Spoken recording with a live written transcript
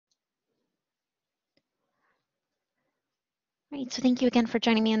Right, so thank you again for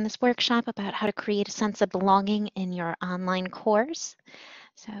joining me in this workshop about how to create a sense of belonging in your online course.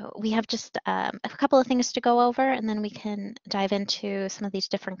 So we have just a couple of things to go over, and then we can dive into some of these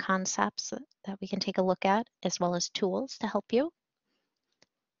different concepts that we can take a look at, as well as tools to help you.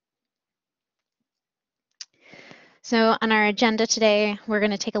 So on our agenda today, we're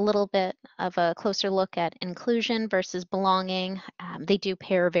going to take a little bit of a closer look at inclusion versus belonging. They do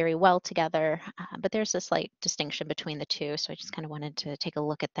pair very well together, but there's a slight distinction between the two, so I just kind of wanted to take a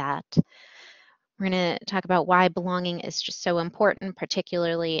look at that. We're going to talk about why belonging is just so important,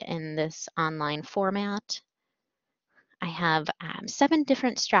 particularly in this online format. I have 7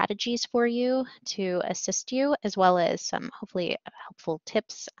 different strategies for you to assist you, as well as some hopefully helpful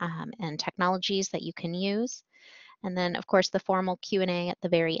tips and technologies that you can use. And then, of course, the formal Q&A at the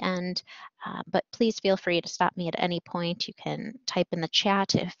very end. But please feel free to stop me at any point. You can type in the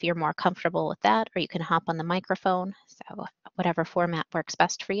chat if you're more comfortable with that, or you can hop on the microphone. So whatever format works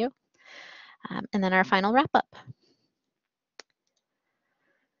best for you. And then our final wrap up.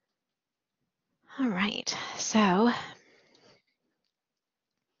 All right, so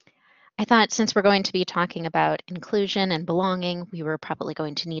I thought since we're going to be talking about inclusion and belonging, we were probably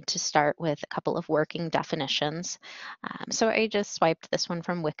going to need to start with a couple of working definitions. So I just swiped this one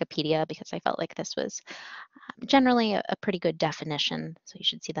from Wikipedia because I felt like this was generally a pretty good definition. So you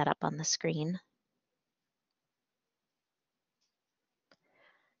should see that up on the screen.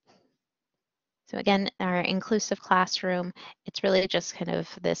 So again, our inclusive classroom, it's really just kind of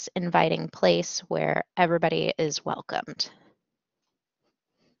this inviting place where everybody is welcomed.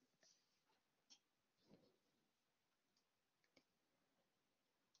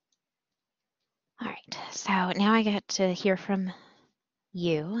 All right, so now I get to hear from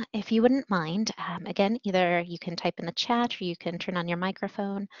you. If you wouldn't mind, again, either you can type in the chat or you can turn on your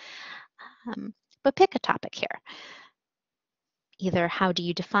microphone, but pick a topic here. Either how do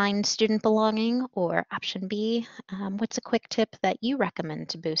you define student belonging, or option B, what's a quick tip that you recommend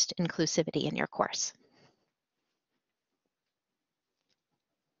to boost inclusivity in your course?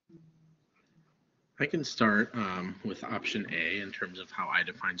 I can start with option A in terms of how I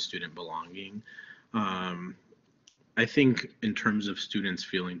define student belonging. I think in terms of students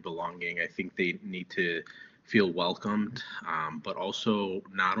feeling belonging, I think they need to feel welcomed, but also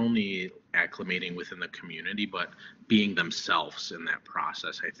not only acclimating within the community, but being themselves in that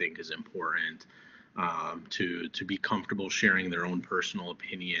process, I think is important. To be comfortable sharing their own personal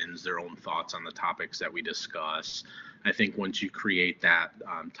opinions, their own thoughts on the topics that we discuss. I think once you create that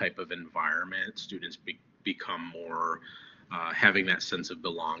type of environment, students become more having that sense of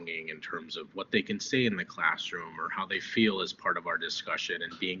belonging in terms of what they can say in the classroom or how they feel as part of our discussion,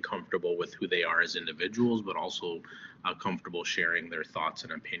 and being comfortable with who they are as individuals, but also comfortable sharing their thoughts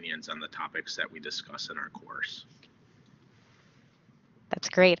and opinions on the topics that we discuss in our course. That's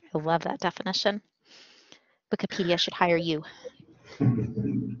great. I love that definition. Wikipedia should hire you.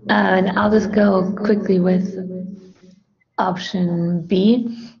 And I'll just go quickly with option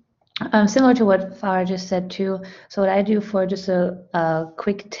B. Similar to what Farah just said too. So what I do for just a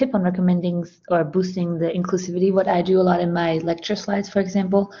quick tip on recommending or boosting the inclusivity, what I do a lot in my lecture slides, for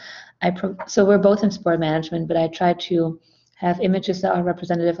example, so we're both in sport management, but I try to have images that are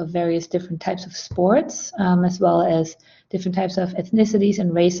representative of various different types of sports, as well as different types of ethnicities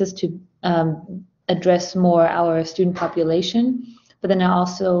and races to address more our student population. But then I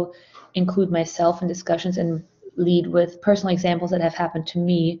also include myself in discussions and lead with personal examples that have happened to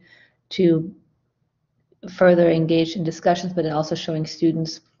me to further engage in discussions, but also showing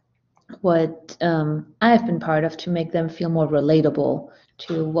students what I have been part of to make them feel more relatable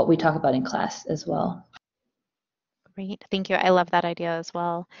to what we talk about in class as well. Great, thank you. I love that idea as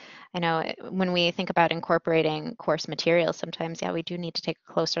well. I know when we think about incorporating course materials, sometimes, yeah, we do need to take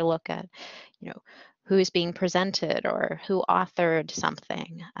a closer look at, who's being presented or who authored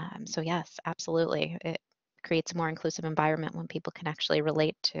something. So yes, absolutely. It creates a more inclusive environment when people can actually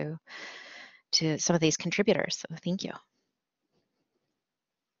relate to some of these contributors. So thank you.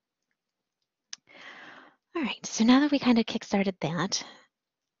 All right, so now that we kind of kickstarted that,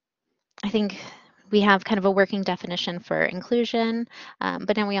 I think we have kind of a working definition for inclusion,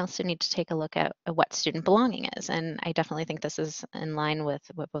 but now we also need to take a look at what student belonging is. And I definitely think this is in line with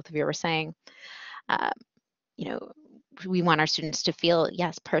what both of you were saying. We want our students to feel,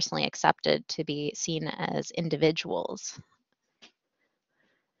 yes, personally accepted, to be seen as individuals.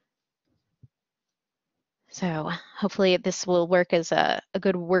 So hopefully this will work as a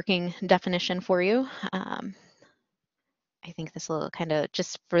good working definition for you. I think this will kind of,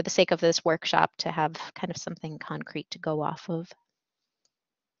 just for the sake of this workshop, to have kind of something concrete to go off of.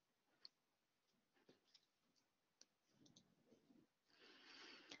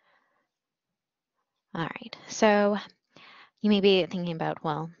 All right, so you may be thinking about,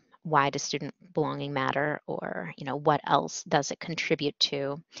 well, why does student belonging matter, or what else does it contribute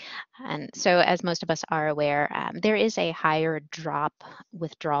to? And so, as most of us are aware, there is a higher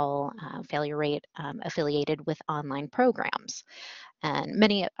withdrawal failure rate affiliated with online programs. And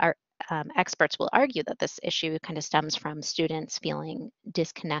many are experts will argue that this issue kind of stems from students feeling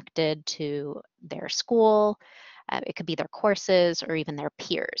disconnected to their school. It could be their courses or even their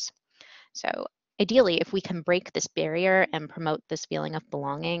peers. So ideally, if we can break this barrier and promote this feeling of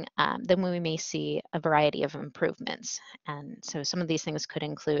belonging, then we may see a variety of improvements. And so some of these things could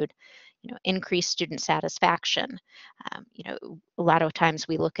include, increased student satisfaction. A lot of times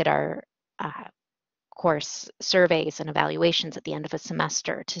we look at our course surveys and evaluations at the end of a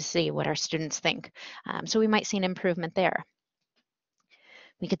semester to see what our students think. So we might see an improvement there.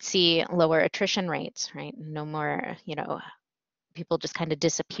 We could see lower attrition rates, right? No more, people just kind of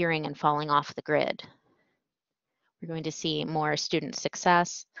disappearing and falling off the grid. We're going to see more student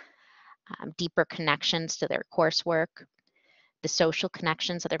success, deeper connections to their coursework, the social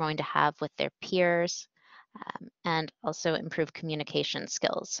connections that they're going to have with their peers, and also improve communication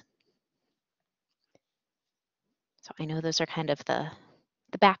skills. So I know those are kind of the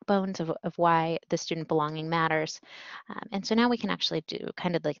backbones of why the student belonging matters. And so now we can actually do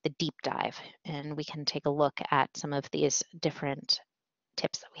kind of like the deep dive, and we can take a look at some of these different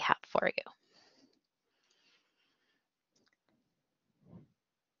tips that we have for you.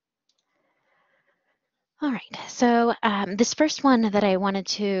 All right, so this first one that I wanted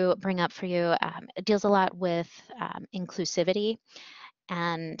to bring up for you deals a lot with inclusivity.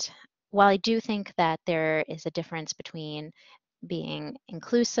 And while I do think that there is a difference between being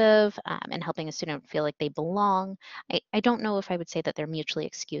inclusive and helping a student feel like they belong, I don't know if I would say that they're mutually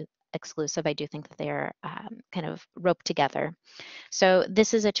exclusive. I do think that they're kind of roped together. So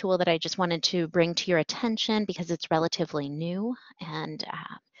this is a tool that I just wanted to bring to your attention because it's relatively new, and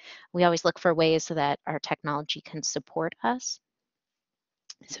we always look for ways so that our technology can support us.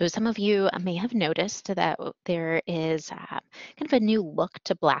 So some of you may have noticed that there is kind of a new look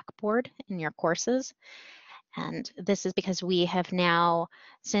to Blackboard in your courses. And this is because we have now,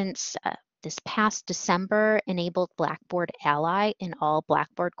 since this past December, enabled Blackboard Ally in all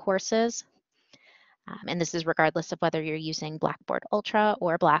Blackboard courses. And this is regardless of whether you're using Blackboard Ultra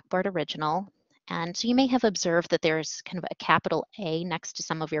or Blackboard Original. And so you may have observed that there's kind of a capital A next to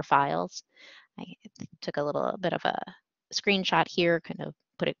some of your files. I took a little bit of a screenshot here, kind of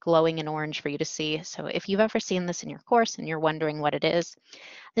put it glowing in orange for you to see. So if you've ever seen this in your course and you're wondering what it is,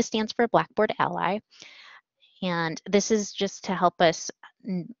 this stands for Blackboard Ally. And this is just to help us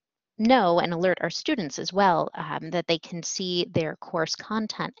know and alert our students as well that they can see their course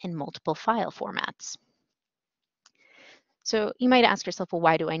content in multiple file formats. So you might ask yourself, well,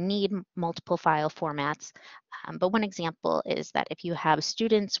 why do I need multiple file formats? But one example is that if you have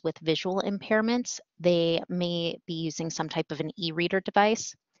students with visual impairments, they may be using some type of an e-reader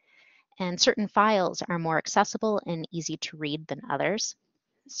device, and certain files are more accessible and easy to read than others.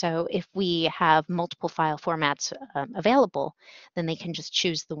 So if we have multiple file formats available, then they can just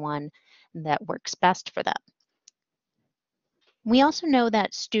choose the one that works best for them. We also know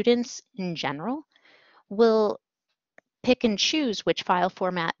that students in general will pick and choose which file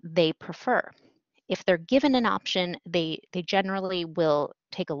format they prefer. If they're given an option, they generally will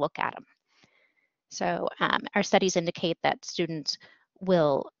take a look at them. So our studies indicate that students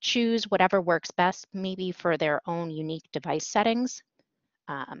will choose whatever works best, maybe for their own unique device settings.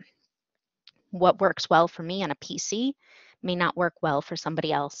 What works well for me on a PC may not work well for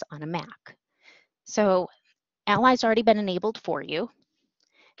somebody else on a Mac. So Ally's already been enabled for you,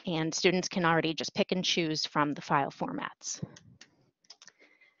 and students can already just pick and choose from the file formats.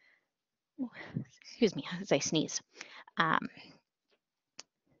 Excuse me as I sneeze.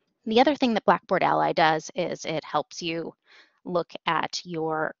 The other thing that Blackboard Ally does is it helps you look at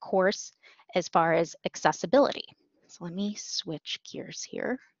your course as far as accessibility. So let me switch gears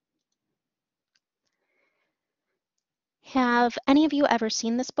here. Have any of you ever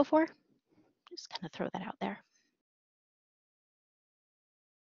seen this before? Just kind of throw that out there.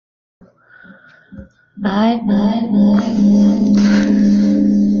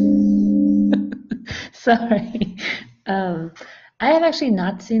 Sorry. I have actually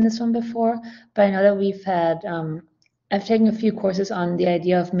not seen this one before, but I know that we've had, I've taken a few courses on the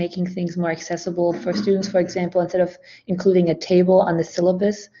idea of making things more accessible for students. For example, instead of including a table on the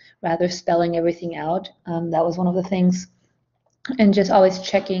syllabus, rather spelling everything out. That was one of the things. And just always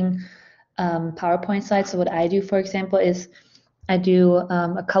checking PowerPoint slides. So what I do, for example, is I do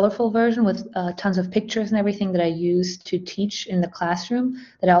a colorful version with tons of pictures and everything that I use to teach in the classroom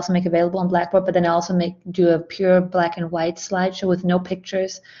that I also make available on Blackboard, but then I also do a pure black and white slideshow with no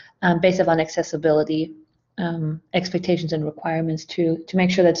pictures based on accessibility expectations and requirements to make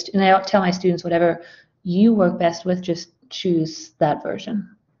sure that, and I tell my students whatever you work best with, just choose that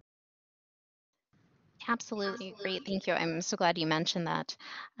version. Absolutely great. Thank you. I'm so glad you mentioned that.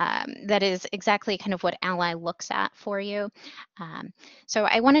 That is exactly kind of what Ally looks at for you. So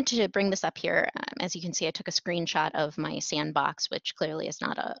I wanted to bring this up here. As you can see, I took a screenshot of my sandbox, which clearly is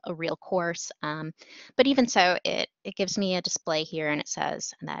not a real course. But even so, it gives me a display here, and it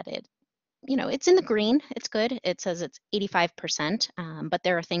says that it's in the green. It's good. It says it's 85%, but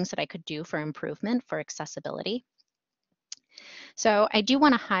there are things that I could do for improvement for accessibility. So I do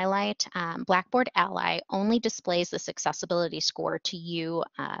want to highlight Blackboard Ally only displays this accessibility score to you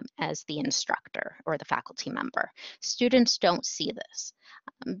as the instructor or the faculty member. Students don't see this,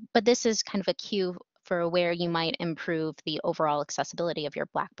 but this is kind of a cue for where you might improve the overall accessibility of your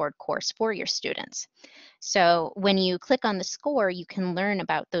Blackboard course for your students. So when you click on the score, you can learn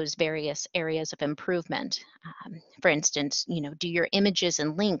about those various areas of improvement. For instance, do your images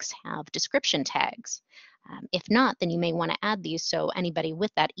and links have description tags? If not, then you may want to add these so anybody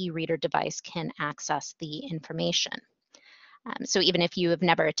with that e-reader device can access the information. So even if you have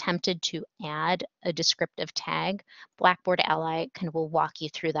never attempted to add a descriptive tag, Blackboard Ally kind of will walk you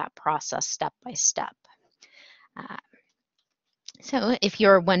through that process step by step. So if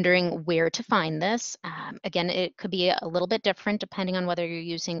you're wondering where to find this, again, it could be a little bit different depending on whether you're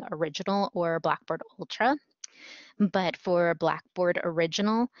using Original or Blackboard Ultra. But for Blackboard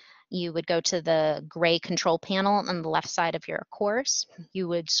Original, you would go to the gray control panel on the left side of your course. You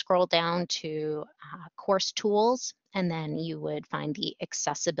would scroll down to Course Tools, and then you would find the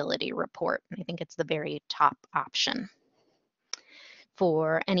Accessibility Report. I think it's the very top option.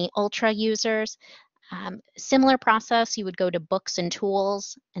 For any Ultra users, similar process, you would go to Books and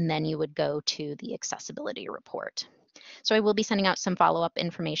Tools, and then you would go to the Accessibility Report. So I will be sending out some follow-up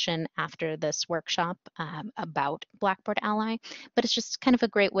information after this workshop about Blackboard Ally, but it's just kind of a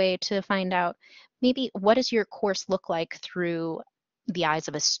great way to find out maybe what does your course look like through the eyes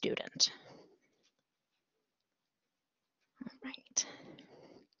of a student. All right.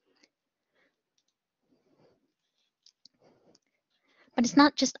 But it's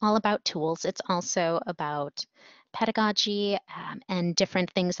not just all about tools, it's also about pedagogy and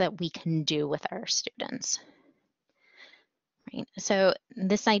different things that we can do with our students. Right. So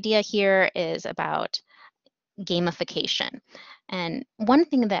this idea here is about gamification. And one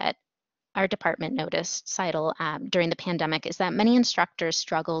thing that our department noticed, CITL, during the pandemic is that many instructors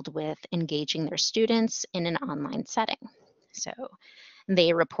struggled with engaging their students in an online setting. So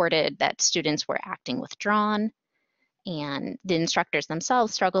they reported that students were acting withdrawn, and the instructors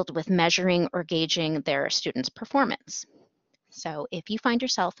themselves struggled with measuring or gauging their students' performance. So if you find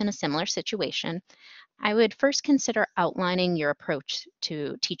yourself in a similar situation, I would first consider outlining your approach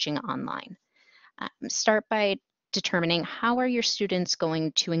to teaching online. Start by determining how are your students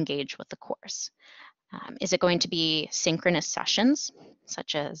going to engage with the course. Is it going to be synchronous sessions,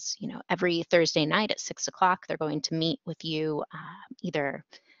 such as every Thursday night at 6 o'clock, they're going to meet with you either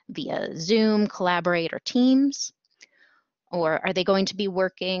via Zoom, Collaborate, or Teams? Or are they going to be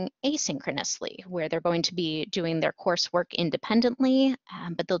working asynchronously, where they're going to be doing their coursework independently,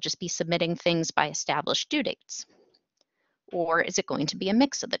 but they'll just be submitting things by established due dates? Or is it going to be a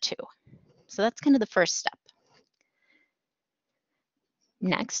mix of the two? So that's kind of the first step.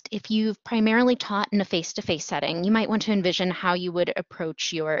 Next, if you've primarily taught in a face-to-face setting, you might want to envision how you would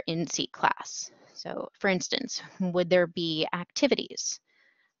approach your in-seat class. So for instance, would there be activities,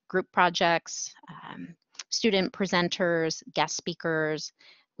 group projects, student presenters, guest speakers?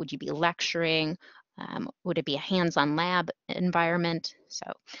 Would you be lecturing? Would it be a hands-on lab environment? So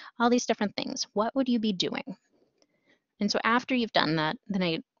all these different things. What would you be doing? And so after you've done that, then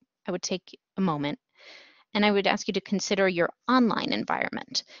I would take a moment and I would ask you to consider your online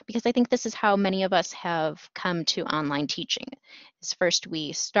environment, because I think this is how many of us have come to online teaching. Is first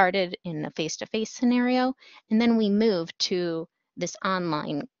we started in a face-to-face scenario, and then we moved to this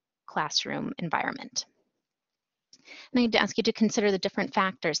online classroom environment. And I'd ask you to consider the different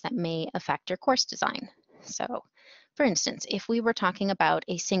factors that may affect your course design. So, for instance, if we were talking about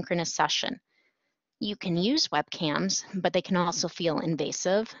a synchronous session, you can use webcams, but they can also feel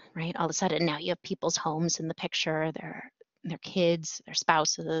invasive, right? All of a sudden now you have people's homes in the picture, their kids, their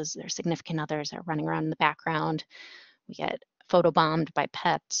spouses, their significant others are running around in the background. We get photobombed by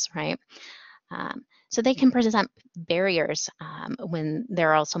pets, right? So they can present barriers when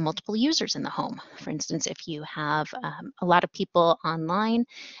there are also multiple users in the home. For instance, if you have a lot of people online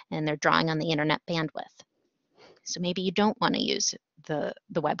and they're drawing on the internet bandwidth. So maybe you don't want to use the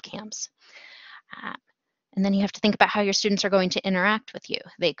webcams. And then you have to think about how your students are going to interact with you.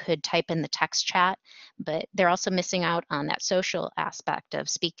 They could type in the text chat, but they're also missing out on that social aspect of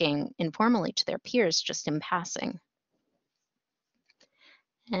speaking informally to their peers just in passing.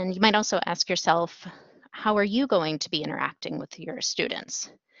 And you might also ask yourself, how are you going to be interacting with your students?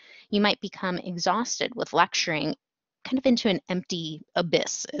 You might become exhausted with lecturing kind of into an empty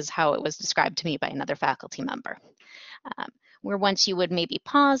abyss, is how it was described to me by another faculty member. Where once you would maybe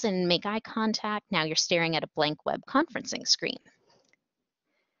pause and make eye contact, now you're staring at a blank web conferencing screen.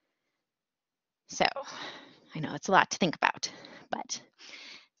 So I know it's a lot to think about, but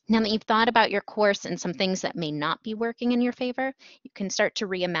now that you've thought about your course and some things that may not be working in your favor, you can start to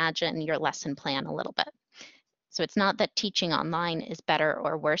reimagine your lesson plan a little bit. So it's not that teaching online is better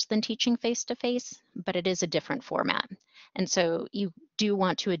or worse than teaching face-to-face, but it is a different format. And so you do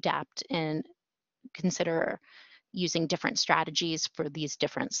want to adapt and consider using different strategies for these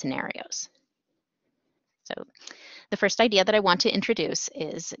different scenarios. So the first idea that I want to introduce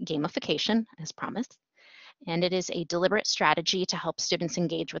is gamification, as promised. And it is a deliberate strategy to help students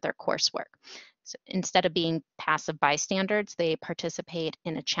engage with their coursework. So instead of being passive bystanders, they participate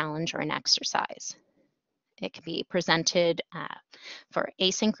in a challenge or an exercise. It can be presented for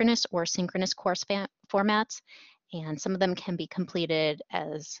asynchronous or synchronous course formats, and some of them can be completed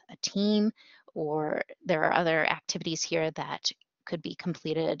as a team, or there are other activities here that could be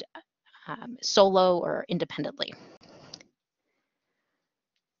completed solo or independently.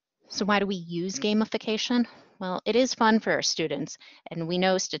 So why do we use gamification? Well, it is fun for our students, and we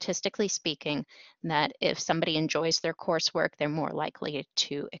know statistically speaking that if somebody enjoys their coursework, they're more likely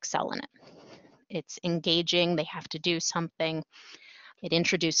to excel in it. It's engaging, they have to do something. It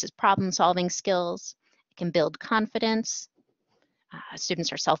introduces problem-solving skills. It can build confidence.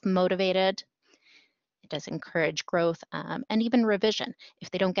 Students are self-motivated. It does encourage growth and even revision.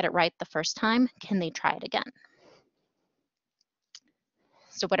 If they don't get it right the first time, can they try it again?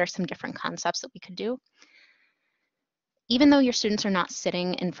 So what are some different concepts that we could do? Even though your students are not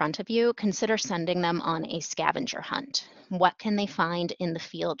sitting in front of you, consider sending them on a scavenger hunt. What can they find in the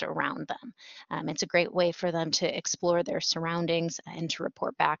field around them? It's a great way for them to explore their surroundings and to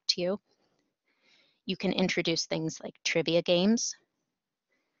report back to you. You can introduce things like trivia games.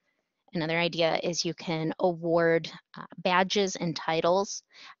 Another idea is you can award badges and titles.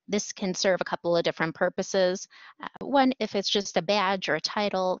 This can serve a couple of different purposes. One, if it's just a badge or a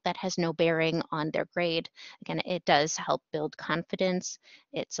title that has no bearing on their grade, again, it does help build confidence.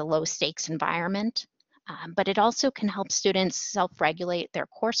 It's a low stakes environment, but it also can help students self-regulate their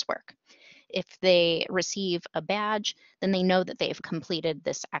coursework. If they receive a badge, then they know that they've completed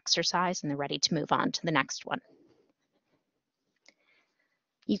this exercise and they're ready to move on to the next one.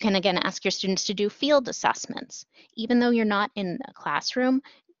 You can again ask your students to do field assessments. Even though you're not in a classroom,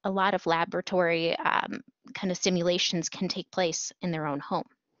 a lot of laboratory kind of simulations can take place in their own home.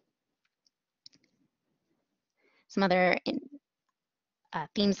 Some other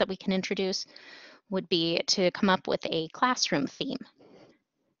themes that we can introduce would be to come up with a classroom theme.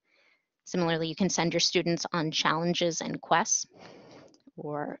 Similarly, you can send your students on challenges and quests,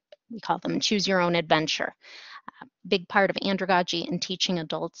 or we call them choose your own adventure. A big part of andragogy and teaching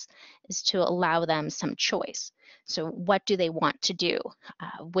adults is to allow them some choice. So what do they want to do?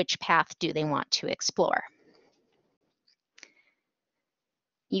 Which path do they want to explore?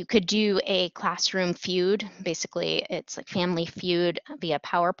 You could do a classroom feud. Basically, it's like family feud via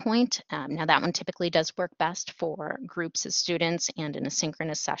PowerPoint. Now that one typically does work best for groups of students and in a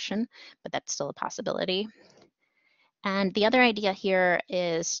synchronous session, but that's still a possibility. And the other idea here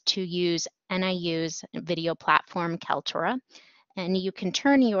is to use NIU's video platform, Kaltura, and you can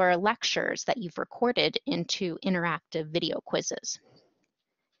turn your lectures that you've recorded into interactive video quizzes.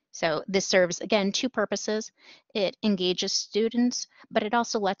 So this serves, again, two purposes. It engages students, but it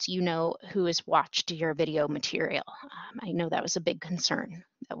also lets you know who has watched your video material. I know that was a big concern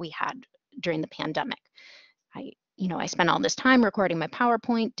that we had during the pandemic. I spent all this time recording my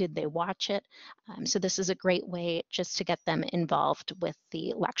PowerPoint. Did they watch it? So this is a great way just to get them involved with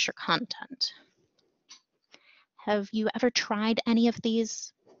the lecture content. Have you ever tried any of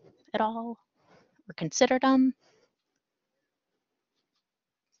these at all or considered them?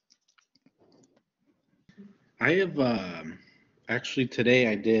 I have actually today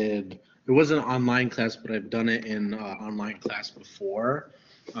I did, it wasn't an online class, but I've done it in online class before.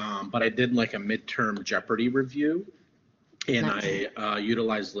 But I did like a midterm Jeopardy review. and Nice. I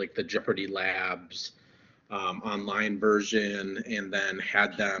utilized like the Jeopardy Labs online version, and then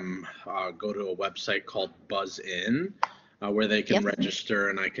had them go to a website called Buzz In, where they can Yep. register,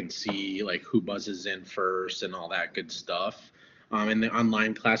 and I can see like who buzzes in first and all that good stuff. In the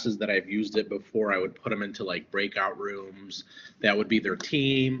online classes that I've used it before, I would put them into like breakout rooms. That would be their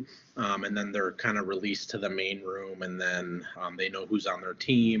team, and then they're kind of released to the main room, and then they know who's on their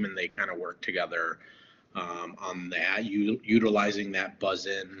team, and they kind of work together on that, utilizing that buzz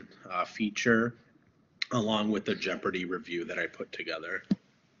in feature along with the Jeopardy review that I put together.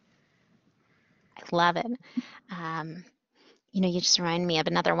 I love it. You just remind me of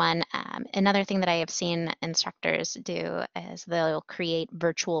another one. Another thing that I have seen instructors do is they'll create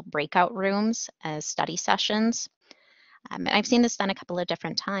virtual breakout rooms as study sessions. And I've seen this done a couple of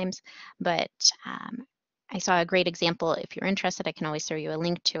different times, but I saw a great example. If you're interested, I can always throw you a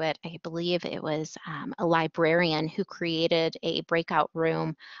link to it. I believe it was a librarian who created a breakout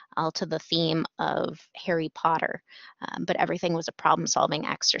room all to the theme of Harry Potter, but everything was a problem-solving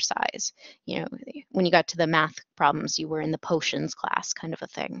exercise. When you got to the math problems, you were in the potions class, kind of a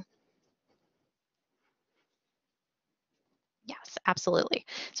thing. Yes, absolutely.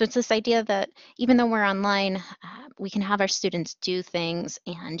 So it's this idea that even though we're online, we can have our students do things,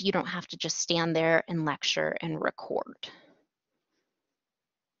 and you don't have to just stand there and lecture and record.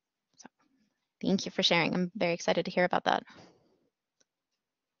 So thank you for sharing. I'm very excited to hear about that.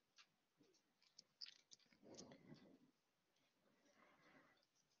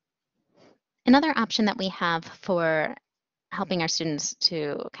 Another option that we have for helping our students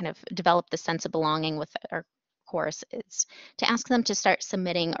to kind of develop the sense of belonging with our course is to ask them to start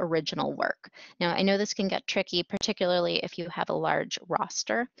submitting original work. Now, I know this can get tricky, particularly if you have a large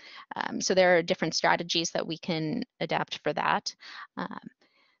roster. So there are different strategies that we can adapt for that.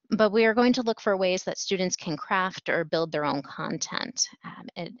 But we are going to look for ways that students can craft or build their own content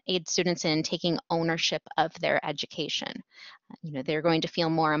and aid students in taking ownership of their education. They're going to feel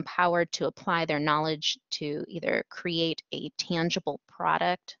more empowered to apply their knowledge to either create a tangible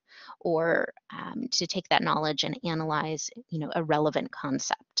product or to take that knowledge and analyze, a relevant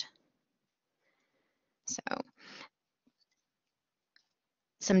concept. So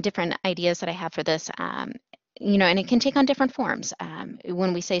some different ideas that I have for this, and it can take on different forms.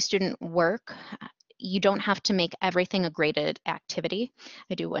 When we say student work, you don't have to make everything a graded activity.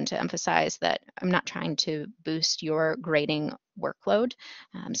 I do want to emphasize that I'm not trying to boost your grading workload.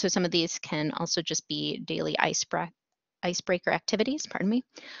 So some of these can also just be daily icebreaker activities,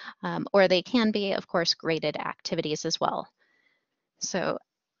 or they can be, of course, graded activities as well. So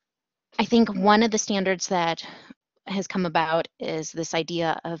I think one of the standards that has come about is this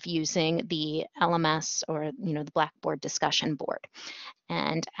idea of using the LMS, or the Blackboard discussion board.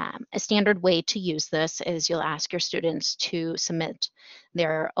 And a standard way to use this is you'll ask your students to submit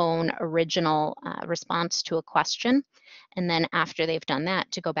their own original response to a question, and then after they've done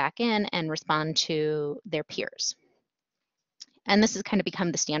that, to go back in and respond to their peers. And this has kind of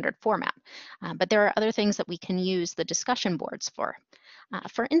become the standard format. But there are other things that we can use the discussion boards for.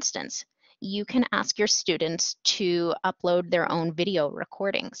 For instance, you can ask your students to upload their own video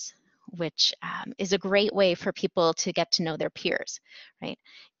recordings, which is a great way for people to get to know their peers, right?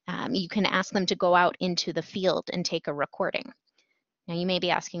 You can ask them to go out into the field and take a recording. Now, you may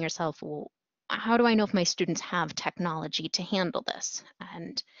be asking yourself, well, how do I know if my students have technology to handle this?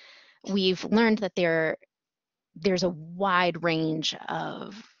 And we've learned that there's a wide range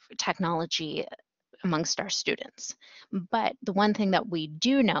of technology amongst our students. But the one thing that we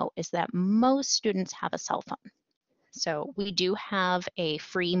do know is that most students have a cell phone. So we do have a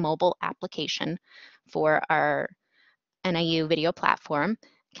free mobile application for our NIU video platform,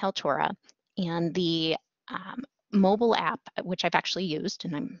 Kaltura, and the mobile app, which I've actually used,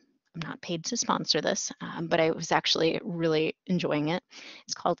 and I'm not paid to sponsor this, but I was actually really enjoying it.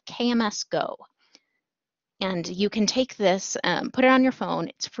 It's called KMS Go. And you can take this, put it on your phone.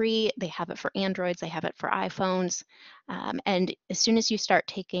 It's free. They have it for Androids. They have it for iPhones. And as soon as you start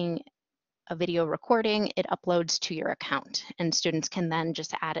taking a video recording, it uploads to your account, and students can then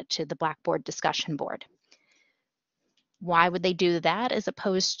just add it to the Blackboard discussion board. Why would they do that as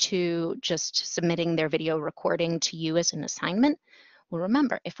opposed to just submitting their video recording to you as an assignment? Well,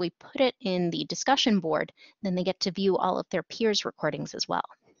 remember, if we put it in the discussion board, then they get to view all of their peers' recordings as well.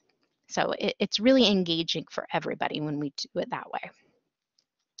 So it's really engaging for everybody when we do it that way.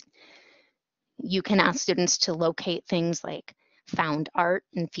 You can ask students to locate things like found art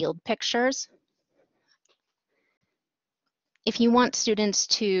and field pictures. If you want students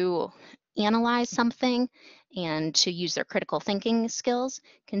to analyze something and to use their critical thinking skills,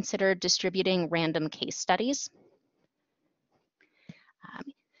 consider distributing random case studies.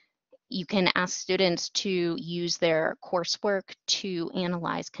 You can ask students to use their coursework to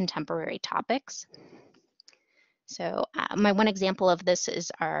analyze contemporary topics. So my one example of this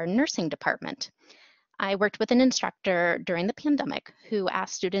is our nursing department. I worked with an instructor during the pandemic who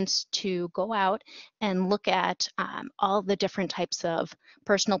asked students to go out and look at all the different types of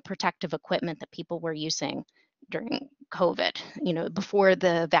personal protective equipment that people were using during COVID, before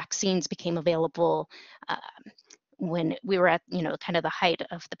the vaccines became available, when we were at, kind of the height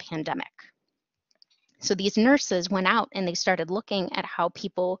of the pandemic. So these nurses went out and they started looking at how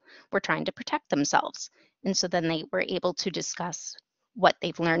people were trying to protect themselves. And so then they were able to discuss what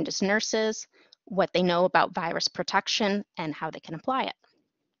they've learned as nurses, what they know about virus protection, and how they can apply it.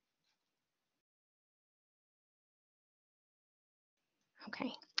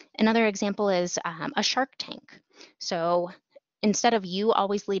 Okay, another example is a Shark Tank. So instead of you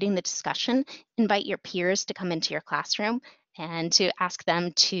always leading the discussion, invite your peers to come into your classroom and to ask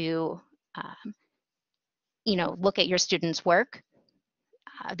them to look at your students' work.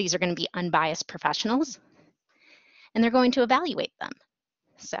 These are going to be unbiased professionals, and they're going to evaluate them.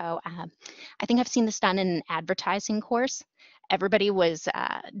 So I think I've seen this done in an advertising course. Everybody was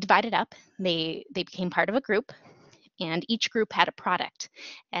divided up. They became part of a group, and each group had a product,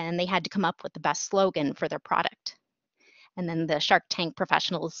 and they had to come up with the best slogan for their product. And then the Shark Tank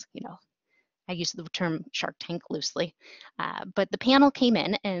professionals, I use the term Shark Tank loosely, but the panel came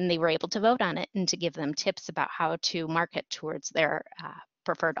in and they were able to vote on it and to give them tips about how to market towards their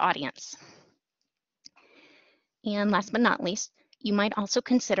preferred audience. And last but not least, you might also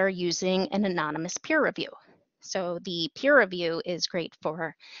consider using an anonymous peer review. So the peer review is great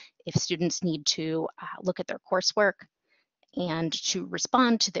for if students need to look at their coursework and to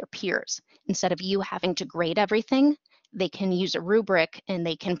respond to their peers. Instead of you having to grade everything, they can use a rubric and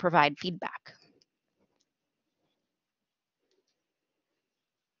they can provide feedback.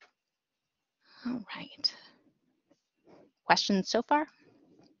 All right. Questions so far?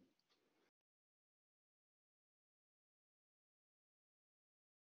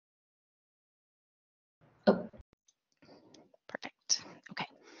 Oh. Perfect. Okay.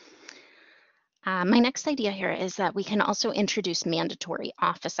 My next idea here is that we can also introduce mandatory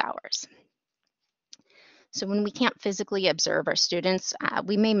office hours. So when we can't physically observe our students,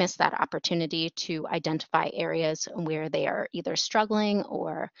 we may miss that opportunity to identify areas where they are either struggling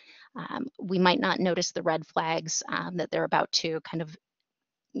or we might not notice the red flags that they're about to kind of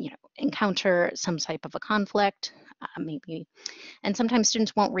encounter some type of a conflict, maybe. And sometimes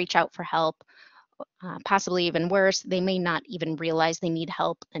students won't reach out for help. Possibly even worse, they may not even realize they need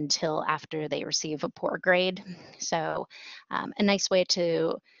help until after they receive a poor grade. So a nice way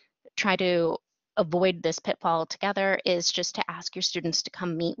to try to avoid this pitfall altogether is just to ask your students to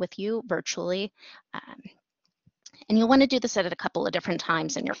come meet with you virtually. And you'll want to do this at a couple of different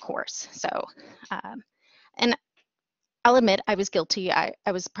times in your course. So, and I'll admit I was guilty. I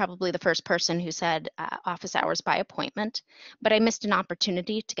was probably the first person who said office hours by appointment, but I missed an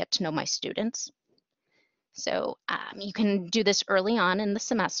opportunity to get to know my students. So you can do this early on in the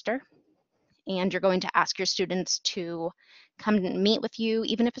semester, and you're going to ask your students to come and meet with you,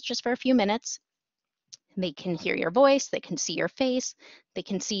 even if it's just for a few minutes. They can hear your voice, they can see your face, they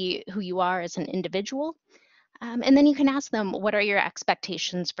can see who you are as an individual. And then you can ask them, what are your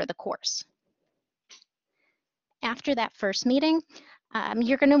expectations for the course? After that first meeting,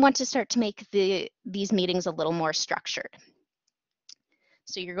 you're going to want to start to make these meetings a little more structured.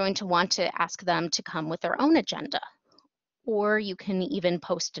 So you're going to want to ask them to come with their own agenda, or you can even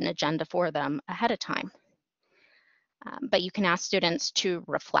post an agenda for them ahead of time. But you can ask students to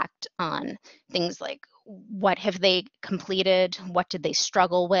reflect on things like what have they completed, what did they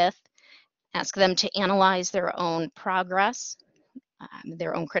struggle with, ask them to analyze their own progress,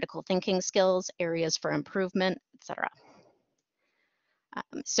 their own critical thinking skills, areas for improvement, etc.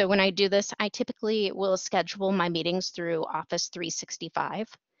 So when I do this, I typically will schedule my meetings through Office 365,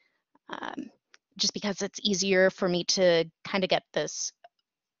 just because it's easier for me to kind of get this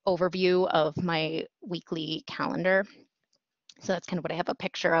overview of my weekly calendar. So that's kind of what I have a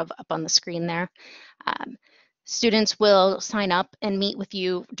picture of up on the screen there. Students will sign up and meet with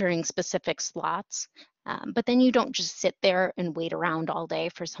you during specific slots, but then you don't just sit there and wait around all day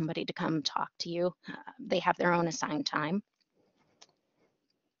for somebody to come talk to you. They have their own assigned time.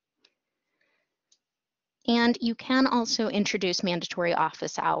 And you can also introduce mandatory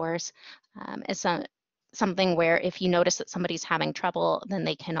office hours as something where if you notice that somebody's having trouble, then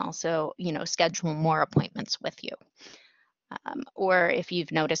they can also, schedule more appointments with you. Or if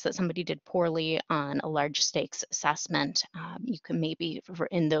you've noticed that somebody did poorly on a large stakes assessment, you can maybe,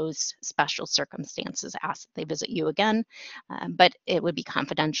 in those special circumstances, ask that they visit you again, but it would be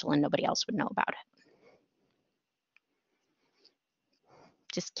confidential and nobody else would know about it.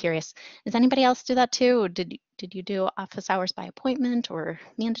 Just curious, does anybody else do that too? Or did you do office hours by appointment or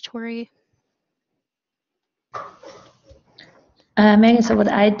mandatory? Megan, so what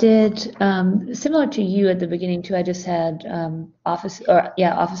I did, similar to you at the beginning too, I just had office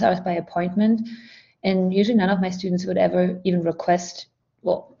hours by appointment, and usually none of my students would ever even request.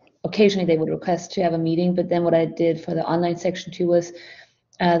 Well, occasionally they would request to have a meeting, but then what I did for the online section too was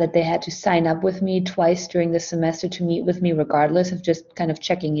that they had to sign up with me twice during the semester to meet with me, regardless of just kind of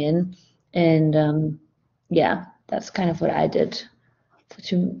checking in, and yeah, that's kind of what I did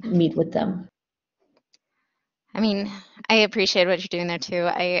to meet with them. I mean, I appreciate what you're doing there too.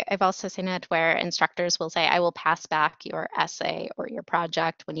 I've also seen it where instructors will say, I will pass back your essay or your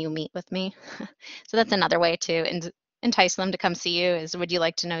project when you meet with me. So that's another way to entice them to come see you is, would you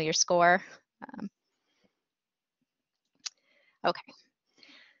like to know your score? Okay.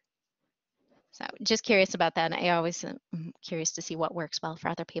 So just curious about that. I always am curious to see what works well for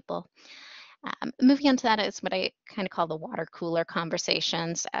other people. Moving on to that is what I kind of call the water cooler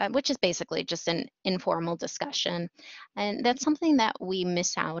conversations, which is basically just an informal discussion. And that's something that we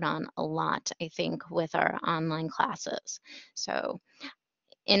miss out on a lot, I think, with our online classes. So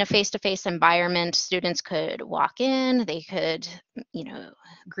in a face-to-face environment, students could walk in, they could,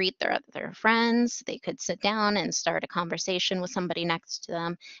 greet their friends, they could sit down and start a conversation with somebody next to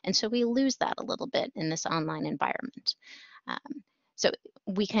them. And so we lose that a little bit in this online environment. So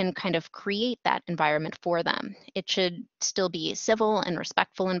we can kind of create that environment for them. It should still be a civil and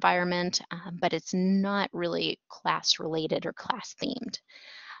respectful environment, but it's not really class related or class themed.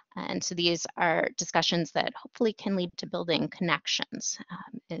 And so these are discussions that hopefully can lead to building connections.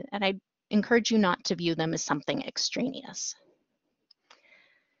 And I encourage you not to view them as something extraneous.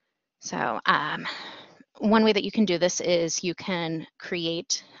 So one way that you can do this is you can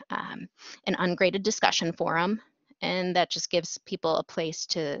create an ungraded discussion forum, and that just gives people a place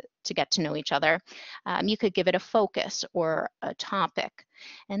to get to know each other. You could give it a focus or a topic.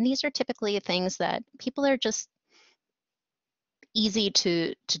 And these are typically things that people are just easy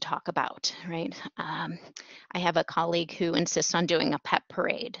to talk about, right? I have a colleague who insists on doing a pet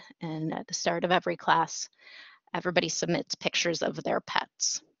parade. And at the start of every class, everybody submits pictures of their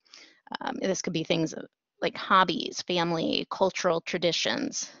pets. This could be things like hobbies, family, cultural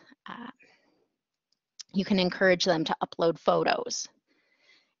traditions. You can encourage them to upload photos.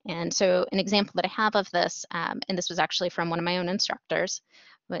 And so an example that I have of this, and this was actually from one of my own instructors,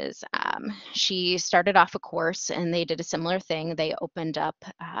 was she started off a course and they did a similar thing. They opened up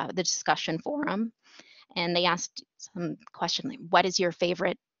the discussion forum and they asked some question like, what is your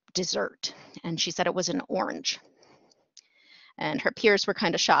favorite dessert? And she said it was an orange. And her peers were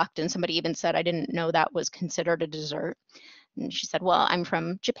kind of shocked, and somebody even said, I didn't know that was considered a dessert. And she said, well, I'm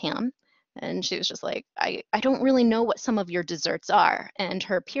from Japan. And she was just like, I don't really know what some of your desserts are. And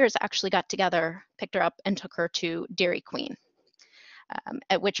her peers actually got together, picked her up, and took her to Dairy Queen.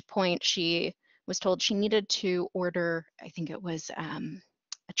 At which point she was told she needed to order, I think it was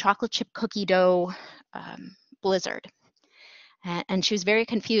a chocolate chip cookie dough blizzard. And she was very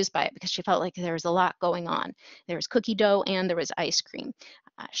confused by it because she felt like there was a lot going on. There was cookie dough and there was ice cream.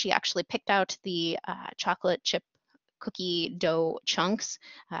 She actually picked out the chocolate chip cookie dough chunks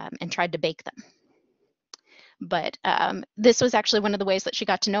and tried to bake them. But this was actually one of the ways that she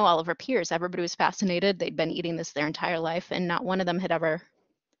got to know all of her peers. Everybody was fascinated. They'd been eating this their entire life, and not one of them had ever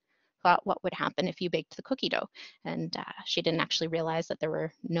thought what would happen if you baked the cookie dough. And she didn't actually realize that there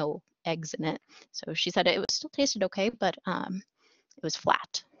were no eggs in it. So she said it still tasted okay, but it was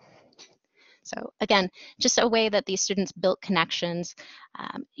flat. So again, just a way that these students built connections.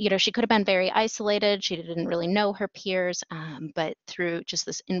 She could have been very isolated. She didn't really know her peers, but through just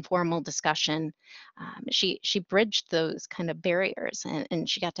this informal discussion, she bridged those kind of barriers, and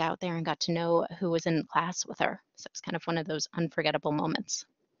she got out there and got to know who was in class with her. So it's kind of one of those unforgettable moments.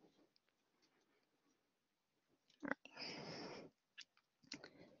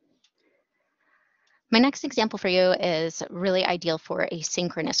 My next example for you is really ideal for a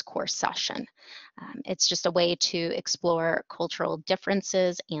synchronous course session. It's just a way to explore cultural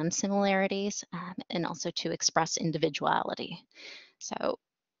differences and similarities, and also to express individuality. So,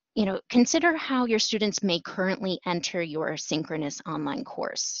 consider how your students may currently enter your synchronous online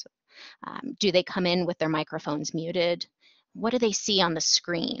course. Do they come in with their microphones muted? What do they see on the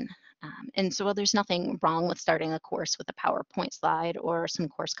screen? And so, while there's nothing wrong with starting a course with a PowerPoint slide or some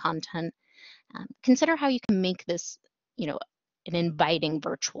course content, consider how you can make this an inviting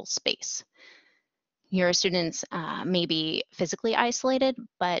virtual space. Your students may be physically isolated,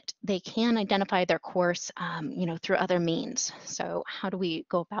 but they can identify their course, through other means. So how do we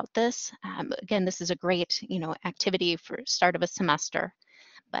go about this? Again, this is a great, activity for start of a semester,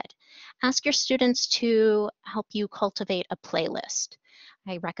 but ask your students to help you cultivate a playlist.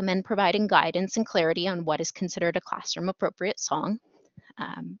 I recommend providing guidance and clarity on what is considered a classroom appropriate song,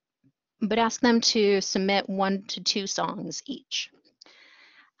 but ask them to submit 1 to 2 songs each.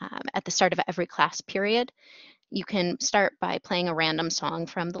 At the start of every class period, you can start by playing a random song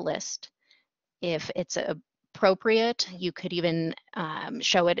from the list. If it's appropriate, you could even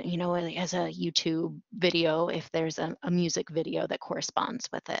show it, as a YouTube video if there's a music video that corresponds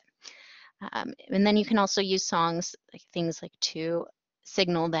with it. And then you can also use songs, things like to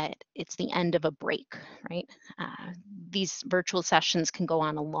signal that it's the end of a break, right? These virtual sessions can go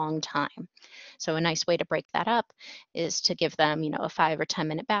on a long time. So a nice way to break that up is to give them, a 5 or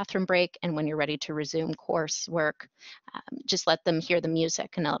 10-minute bathroom break. And when you're ready to resume coursework, just let them hear the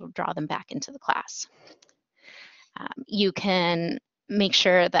music and it'll draw them back into the class. You can make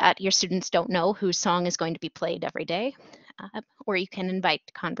sure that your students don't know whose song is going to be played every day, or you can invite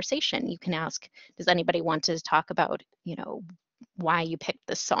conversation. You can ask, does anybody want to talk about, why you picked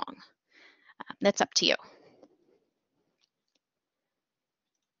this song? That's up to you.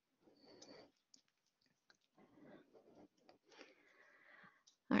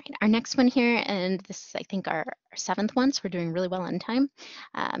 All right, our next one here, and this is, I think, our 7th one, so we're doing really well on time,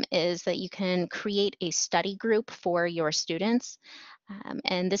 is that you can create a study group for your students.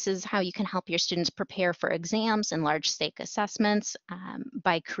 And this is how you can help your students prepare for exams and large stake assessments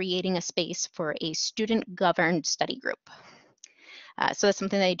by creating a space for a student-governed study group. So that's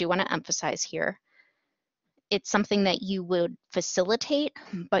something that I do want to emphasize here. It's something that you would facilitate,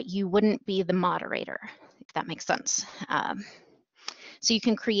 but you wouldn't be the moderator, if that makes sense. So you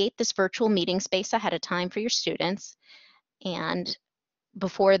can create this virtual meeting space ahead of time for your students, and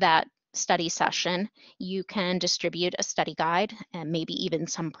before that study session, you can distribute a study guide and maybe even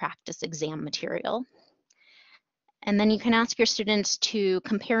some practice exam material. And then you can ask your students to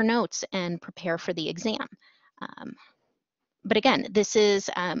compare notes and prepare for the exam. But again, this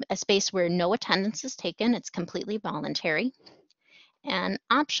is a space where no attendance is taken. It's completely voluntary. And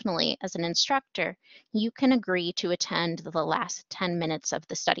optionally, as an instructor, you can agree to attend the last 10 minutes of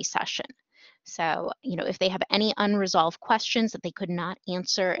the study session. So, if they have any unresolved questions that they could not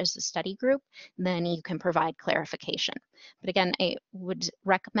answer as a study group, then you can provide clarification. But again, I would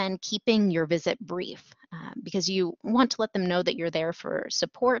recommend keeping your visit brief because you want to let them know that you're there for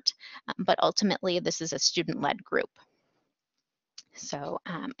support, but ultimately this is a student-led group. So,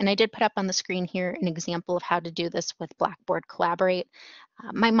 and I did put up on the screen here an example of how to do this with Blackboard Collaborate.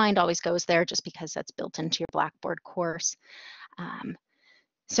 My mind always goes there just because that's built into your Blackboard course.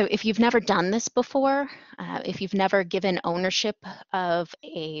 So if you've never done this before, if you've never given ownership of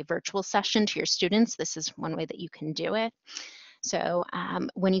a virtual session to your students, this is one way that you can do it. So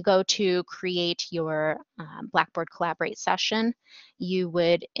when you go to create your Blackboard Collaborate session, you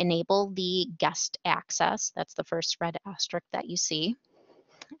would enable the guest access. That's the first red asterisk that you see.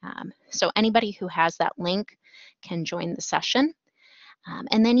 So anybody who has that link can join the session.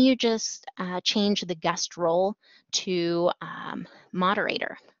 And then you just change the guest role to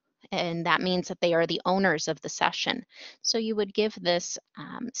moderator. And that means that they are the owners of the session. So you would give this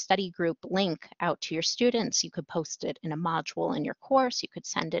study group link out to your students. You could post it in a module in your course. You could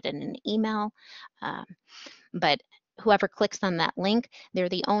send it in an email. But whoever clicks on that link, they're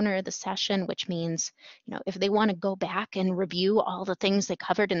the owner of the session, which means, if they want to go back and review all the things they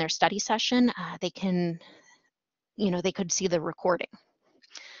covered in their study session, they can, they could see the recording.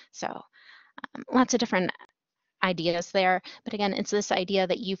 So lots of different ideas there. But again, it's this idea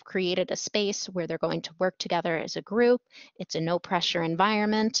that you've created a space where they're going to work together as a group. It's a no pressure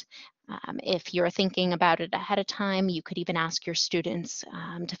environment. If you're thinking about it ahead of time, you could even ask your students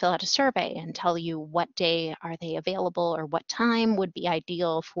to fill out a survey and tell you what day are they available or what time would be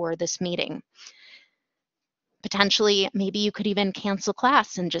ideal for this meeting. Potentially, maybe you could even cancel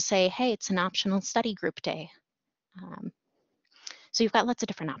class and just say, hey, it's an optional study group day. So you've got lots of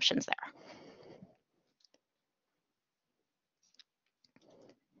different options there.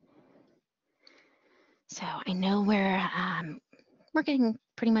 So I know we're getting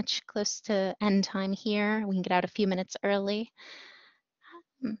pretty much close to end time here. We can get out a few minutes early.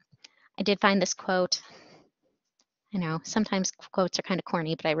 I did find this quote. I know sometimes quotes are kind of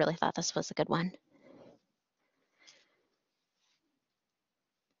corny, but I really thought this was a good one.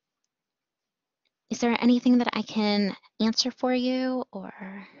 Is there anything that I can answer for you or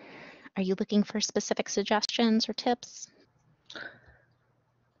Are you looking for specific suggestions or tips?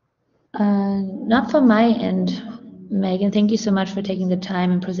 Not from my end, Megan. Thank you so much for taking the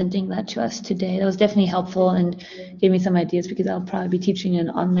time and presenting that to us today. That was definitely helpful and gave me some ideas because I'll probably be teaching an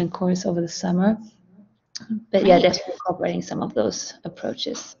online course over the summer. But yeah, Great. definitely incorporating some of those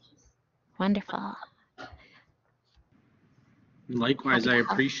approaches. Wonderful. Likewise, Happy I to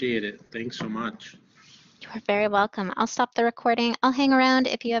help. appreciate it. Thanks so much. You are very welcome. I'll stop the recording. I'll hang around.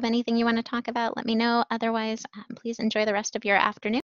 If you have anything you want to talk about, let me know. Otherwise, please enjoy the rest of your afternoon.